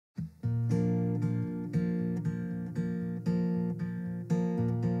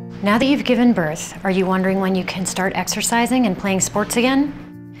Now that you've given birth, are you wondering when you can start exercising and playing sports again?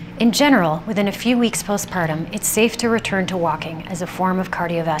 In general, within a few weeks postpartum, it's safe to return to walking as a form of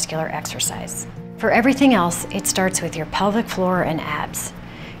cardiovascular exercise. For everything else, it starts with your pelvic floor and abs.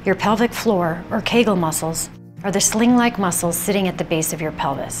 Your pelvic floor, or Kegel muscles, are the sling-like muscles sitting at the base of your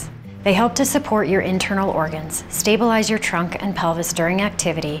pelvis. They help to support your internal organs, stabilize your trunk and pelvis during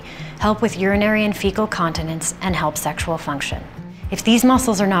activity, help with urinary and fecal continence, and help sexual function. If these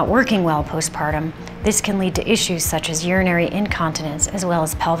muscles are not working well postpartum, this can lead to issues such as urinary incontinence as well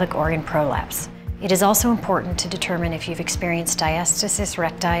as pelvic organ prolapse. It is also important to determine if you've experienced diastasis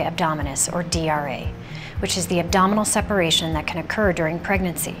recti abdominis, or DRA, which is the abdominal separation that can occur during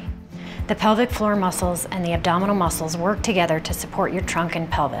pregnancy. The pelvic floor muscles and the abdominal muscles work together to support your trunk and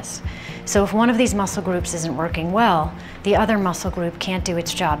pelvis. So if one of these muscle groups isn't working well, the other muscle group can't do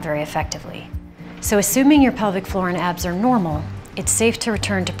its job very effectively. So assuming your pelvic floor and abs are normal, it's safe to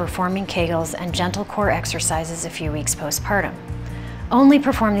return to performing Kegels and gentle core exercises a few weeks postpartum. Only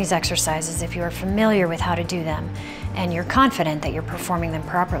perform these exercises if you are familiar with how to do them and you're confident that you're performing them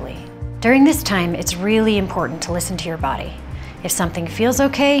properly. During this time, it's really important to listen to your body. If something feels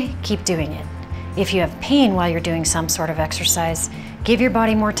okay, keep doing it. If you have pain while you're doing some sort of exercise, give your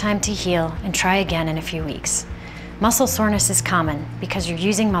body more time to heal and try again in a few weeks. Muscle soreness is common because you're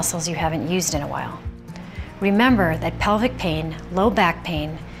using muscles you haven't used in a while. Remember that pelvic pain, low back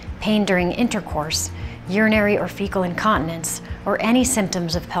pain, pain during intercourse, urinary or fecal incontinence, or any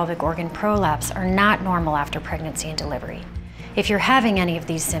symptoms of pelvic organ prolapse are not normal after pregnancy and delivery. If you're having any of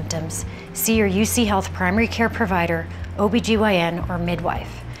these symptoms, see your UC Health primary care provider, OBGYN, or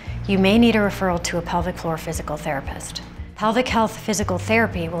midwife. You may need a referral to a pelvic floor physical therapist. Pelvic Health Physical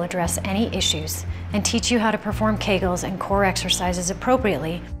Therapy will address any issues and teach you how to perform Kegels and core exercises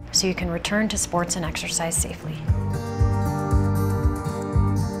appropriately so you can return to sports and exercise safely.